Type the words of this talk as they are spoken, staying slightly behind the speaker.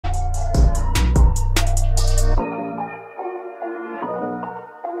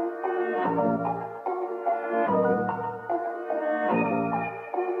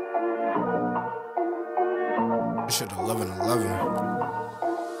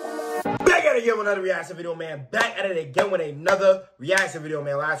again with another reaction video, man. Back at it again with another reaction video,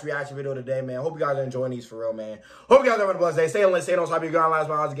 man. Last reaction video today, man. Hope you guys are enjoying these for real, man. Hope you guys are having a blessed day. Stay on, stay on top of your ground lines,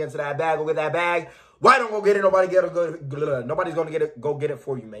 my eyes against that bag. Go get that bag. Why don't go get it? Nobody's gonna get it. Go get it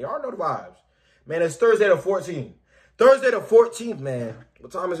for you, man. Y'all know the vibes, man. It's Thursday the 14th. Thursday the 14th, man.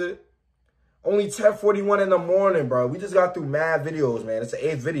 What time is it? Only 10:41 in the morning, bro. We just got through mad videos, man. It's the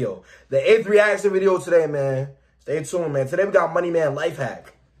 8th video. The 8th reaction video today, man. Stay tuned, man. Today we got Money Man Life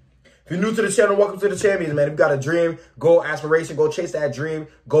Hack. If you're new to the channel, welcome to the champions, man. If you got a dream, goal, aspiration, go chase that dream,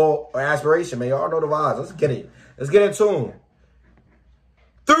 goal, or aspiration, man. Y'all know the vibes. Let's get it. Let's get in tune.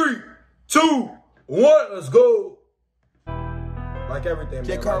 3, 2, 1, let's go. Like everything,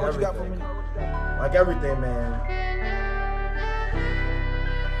 man. Carl, what you got for me? Like everything, man.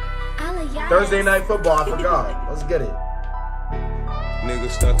 Thursday night football, I forgot. Let's get it.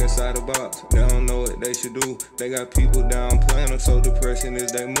 Niggas stuck inside a box, they don't know what they should do. They got people down playing them, so depression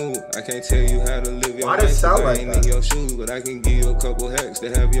is they move. I can't tell you how to live your life, sound I like ain't that? in your shoes, but I can give you a couple hacks to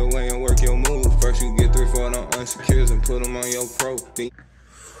have your way and work your move. First you get 3, 4 on unsecures and put them on your pro.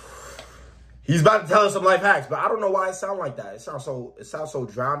 He's about to tell us some life hacks, but I don't know why it sounds like that. It sounds so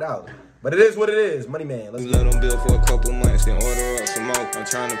drowned out. But it is what it is. Money Man. Let's let them build for a couple months, then order up some more. I'm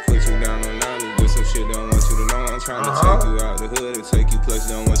trying to put you down on knowledge, but some shit don't want you to know. I'm trying to take you out the hood and take you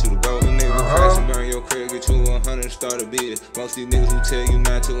places don't want you to go. The niggas crash and burn your crib, get you 100 and start a biz. Most these niggas who tell you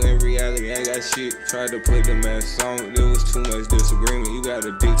not to, in reality ain't got shit. Tried to put the mess on, there was too much disagreement. You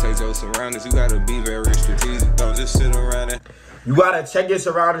gotta dictate your surroundings, you gotta be very strategic. Don't just sit around and... You gotta check your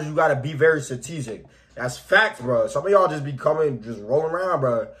surroundings. You gotta be very strategic. That's facts, bro. Some of y'all just be coming, just rolling around,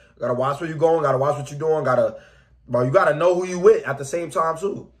 bro. Gotta watch where you going. Gotta watch what you doing. Bro, you gotta know who you with at the same time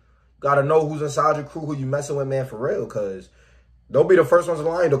too. Gotta know who's inside your crew, who you messing with, man, for real. Cause don't be the first ones in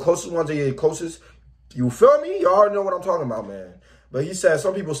line. The closest ones are your closest. You feel me? You already know what I'm talking about, man. But he said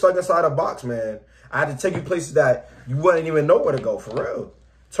some people stuck inside a box, man. I had to take you places that you wouldn't even know where to go, for real.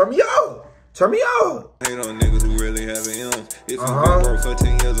 Turn me out. Turn me out. Ain't no niggas who really have it in. If you been broke for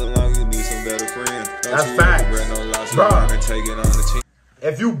 10 years or long, you need some better friends. That's facts. Bro, take it on the team.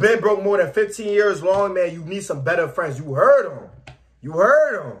 If you been broke more than 15 years long, man, you need some better friends. You heard him. You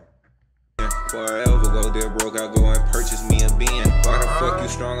heard him. Before I ever go there broke, I go and purchase me a Benz. Why the fuck you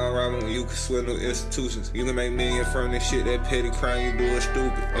strong on robbing when you can swindle institutions? You can make million from this shit, that petty crime you do is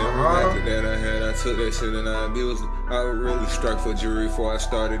stupid. After that I took that shit and I abused it. I would really strike for jury before I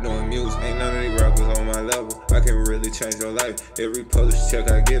started doing music. Ain't none of these rappers on my level. I can really change your life. Every published check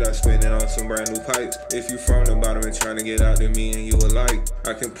I get, I spend it on some brand new pipes. If you from the bottom and trying to get out, then me and you alike.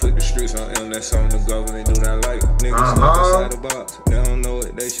 I can put the streets on them, that's on the government do not like. Niggas stuck inside the box, they don't know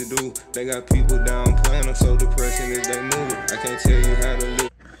what they should do. They got people down playing them, so depression is they move. I can't tell you how to live.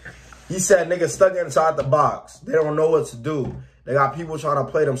 He said niggas stuck inside the box. They don't know what to do. They got people trying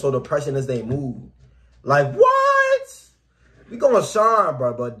to play them, so depression is they move. Like, what? We gonna shine,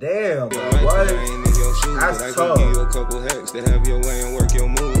 bro, but damn, bro, what? That's tough. Give you a couple hacks to have your way and work your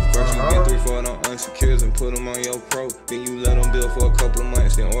move. First you get 3, 4 on unsecures and put them on your pro. Then you let them build for a couple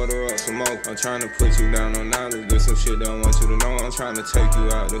months, then order up some more. I'm trying to put you down on knowledge, there's some shit they don't want you to know. I'm trying to take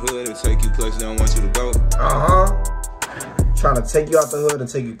you out the hood and take you places they don't want you to go. Trying to take you out the hood and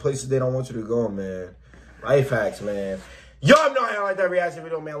take you places they don't want you to go, man. Life hacks, man. Y'all know how I like that reaction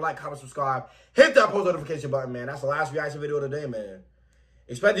video, man. Like, comment, subscribe. Hit that post notification button, man. That's the last reaction video of the day, man.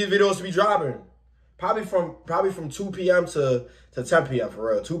 Expect these videos to be dropping. Probably from 2 p.m. to 10 p.m. for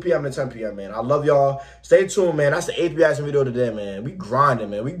real. 2 p.m. to 10 p.m., man. I love y'all. Stay tuned, man. That's the 8th reaction video today, man. We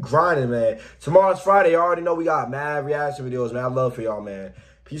grinding, man. We grinding, man. Tomorrow's Friday. You already know we got mad reaction videos, man. I love for y'all, man.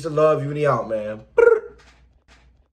 Peace and love. Uni out, man.